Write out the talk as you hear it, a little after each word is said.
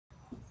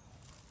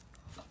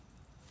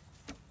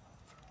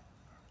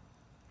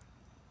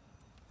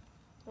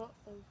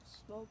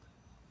smoke.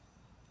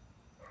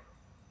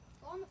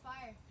 Go on the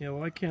fire. Yeah,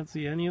 well, I can't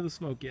see any of the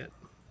smoke yet.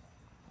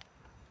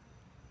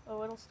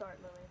 Oh, it'll start,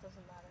 Lily. It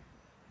doesn't matter.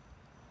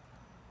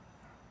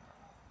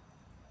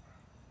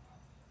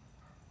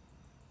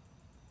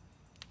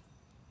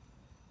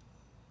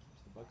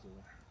 Keeps the bugs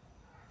away.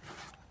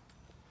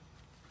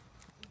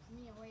 Keeps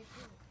me away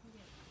too.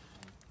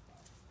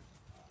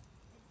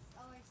 It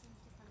always seems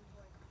to come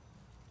towards me.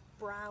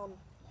 Brown.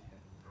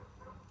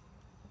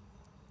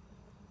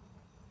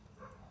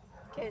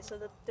 Okay, so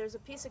there's a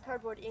piece of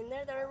cardboard in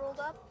there that I rolled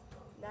up.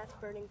 That's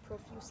burning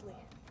profusely,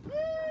 Woo!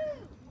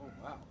 Oh,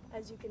 wow.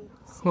 as you can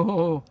see.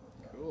 Oh,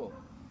 cool.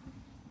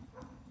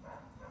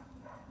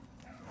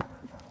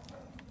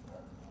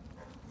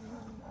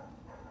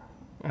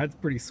 That's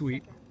pretty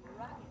sweet.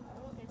 Rocket.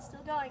 Oh, it's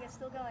still going. It's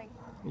still going.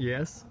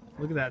 Yes.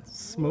 Look at that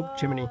smoke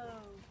chimney. Whoa.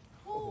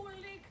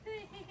 Holy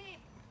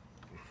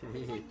crap!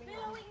 It's like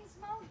billowing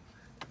smoke.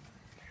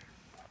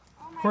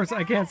 Oh my Of course,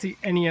 I can't see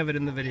any of it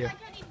in the video. I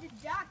can't even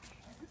duck.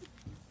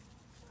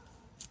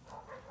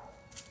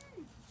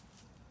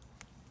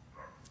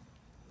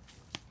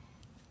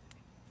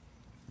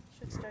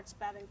 Should start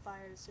spouting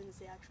fire as soon as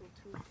the actual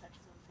tube catches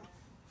on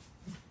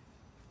fire.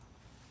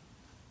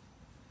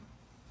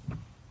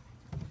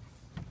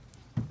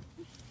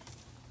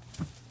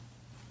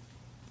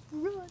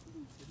 Run!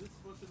 Is this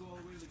supposed to go all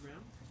the way to the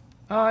ground?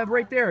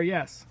 Right there,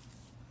 yes.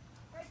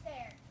 Right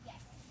there. Yes.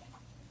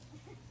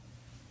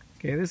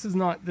 Okay, this is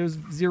not, there's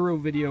zero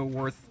video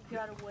worth. You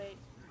gotta wait.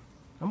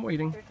 I'm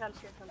waiting. Here it comes,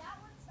 here it comes. That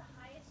one's the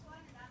highest one,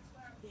 and that's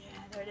where Yeah,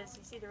 there it is.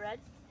 You see the red?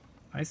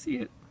 I see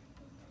it.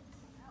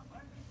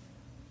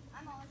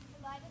 I'm almost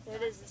delighted. There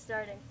it is, it's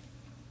starting.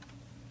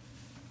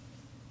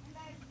 And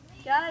there's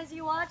three. Guys,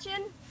 you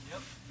watching?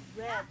 Yep.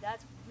 Red,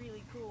 that's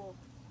really cool.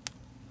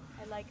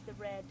 I like the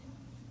red.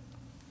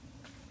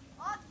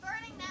 Oh, it's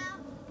burning now.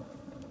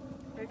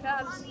 Here it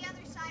On comes. the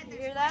other side, You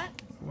there's hear that?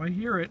 Oh, I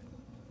hear it.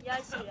 Yeah,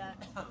 I see that.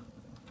 The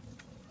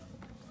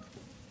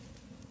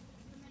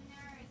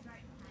manure is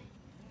right behind you.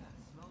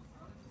 It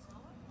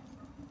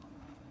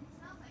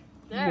smells like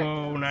There it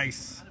Whoa, goes.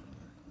 nice.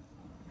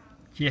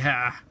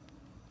 Yeah.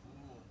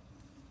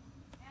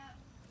 yeah,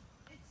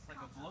 it's Like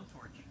a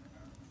blowtorch.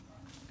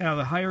 Yeah,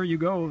 the higher you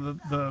go,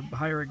 the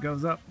higher it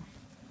goes up.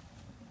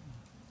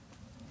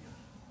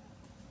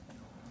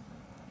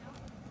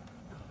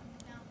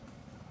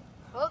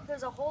 Oh,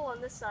 there's a hole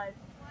on this side.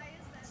 why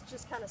is that? It's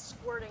just kind of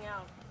squirting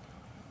out.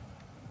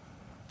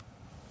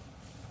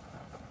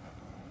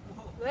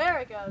 There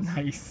it goes.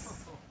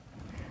 Nice.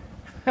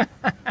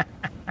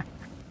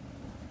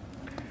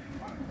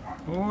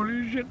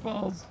 Holy shit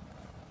balls.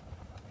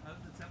 How's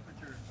the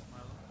temperature,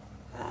 Milo?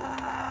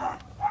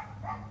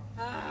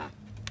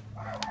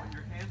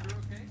 Your hands are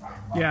okay?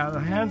 Yeah, the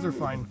hands are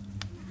fine.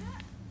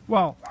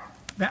 Well,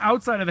 the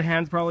outside of the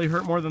hands probably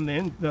hurt more than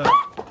the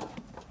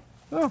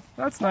Oh,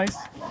 that's nice.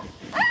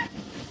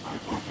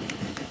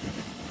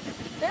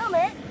 Film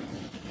it.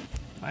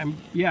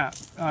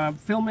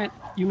 Film it.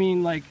 You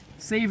mean like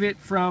save it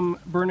from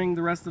burning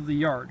the rest of the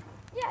yard?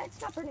 Yeah, it's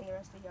not burning the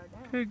rest of the yard now.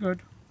 Okay, good.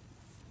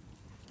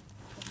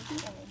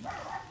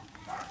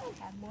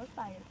 Have more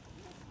fire.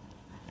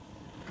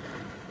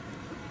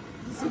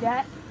 You see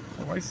that?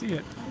 Oh, I see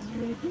it. That's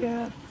really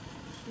good.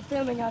 You're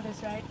filming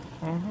others, right?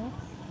 Uh-huh.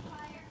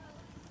 Fire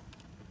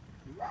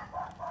hose.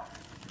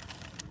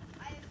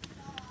 I have to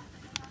fall off.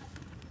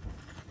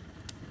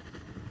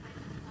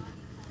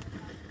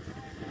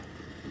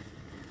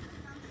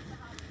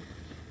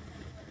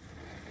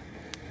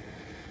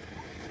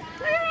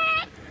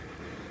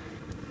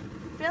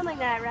 Filming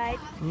that, right?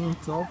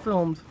 It's all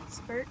filmed.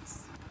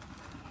 Spurts.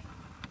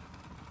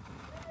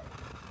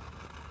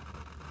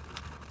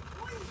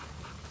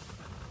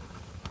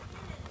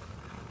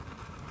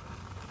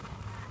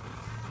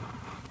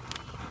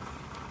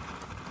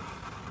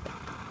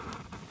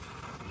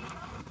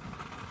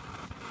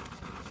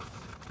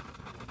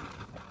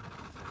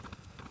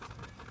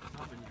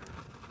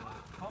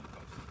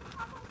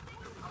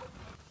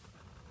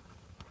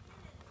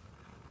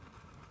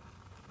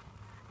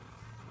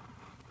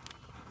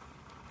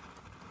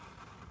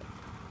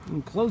 You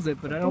can close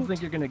it, but I don't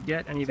think you're gonna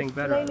get anything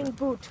better out of Flaming it.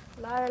 boot.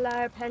 Liar,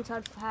 liar, pants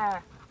on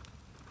fire.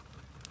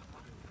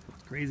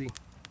 It's crazy.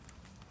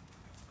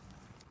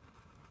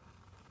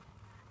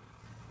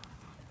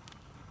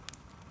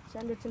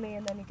 Send it to me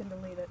and then you can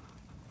delete it.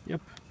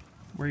 Yep.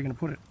 Where are you gonna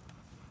put it?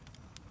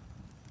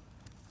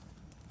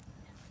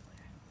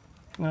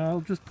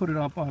 I'll just put it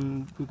up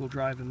on Google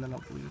Drive and then I'll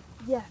delete it.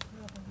 Yeah.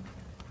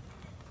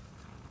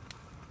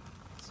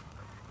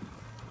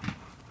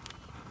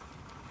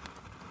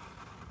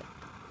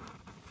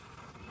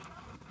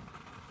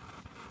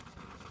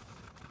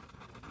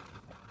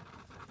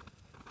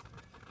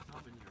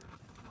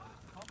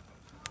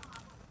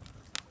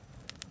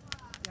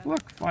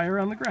 Look, fire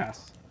on the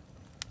grass.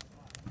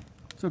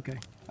 It's okay.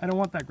 I don't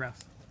want that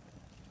grass.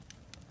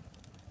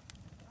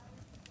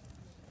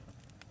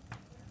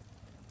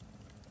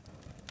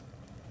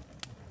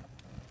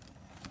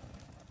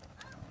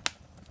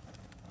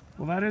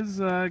 Well, that is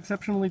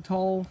exceptionally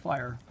tall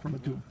fire from a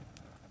tube.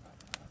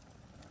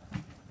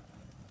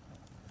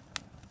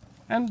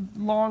 And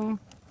long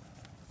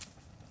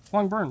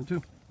burn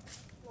too.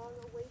 Long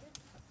awaited.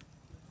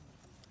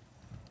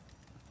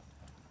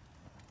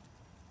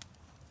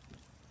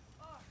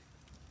 Oh,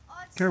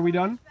 it's Okay, are we so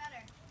done? much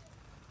better.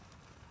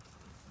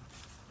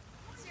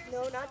 Seriously,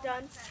 No, so not much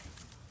done. better.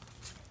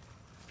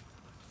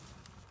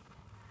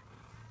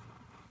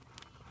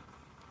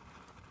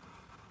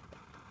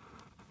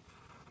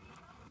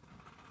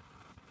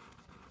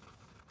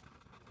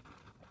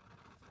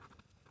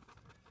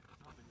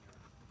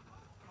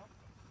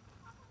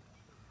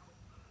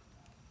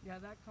 Yeah,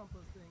 that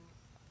composting.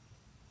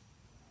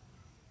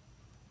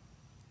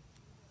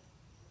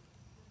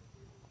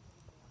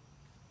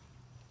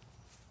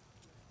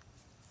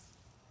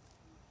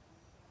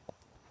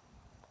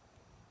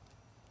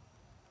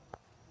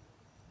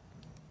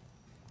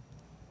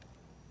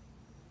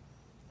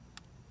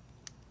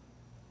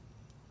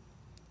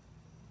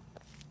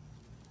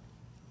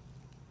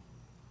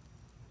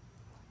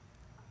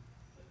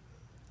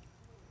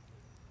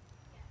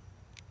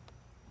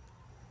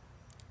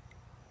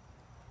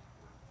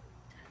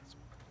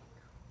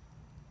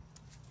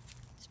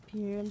 Let's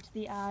peer into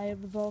the eye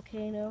of the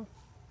volcano.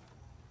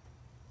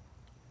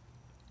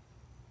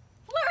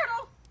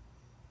 Flirtle!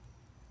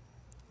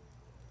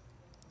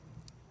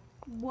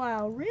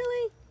 Wow,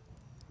 really?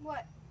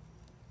 What?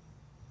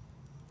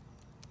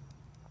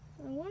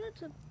 I wanted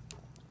to.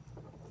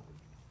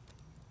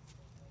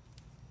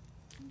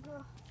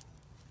 Ugh.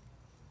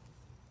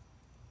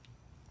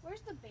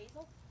 Where's the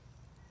basil?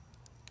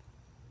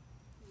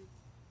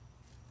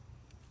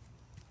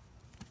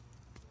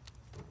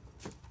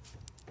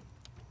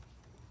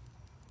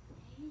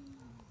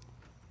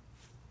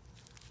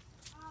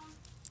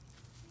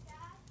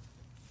 Dad?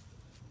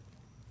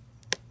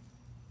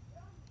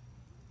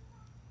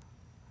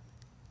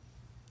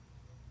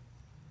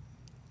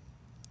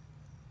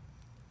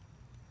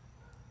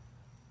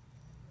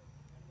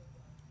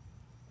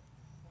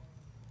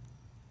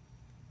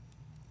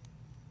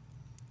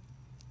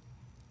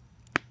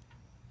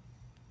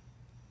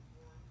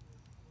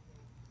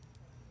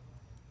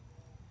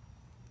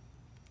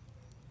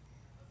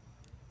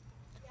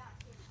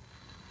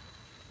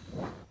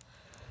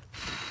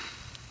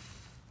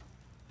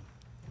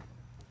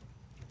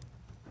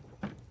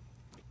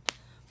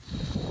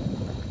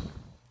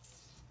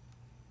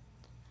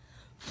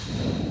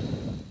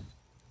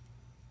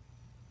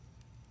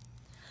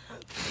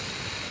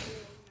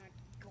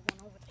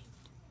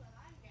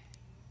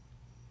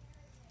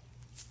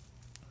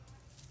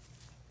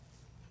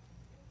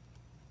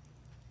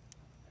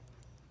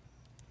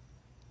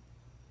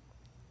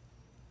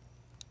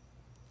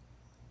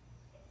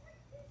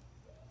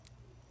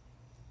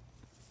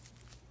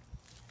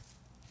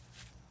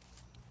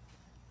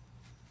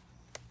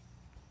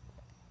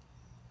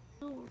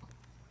 Oh, we're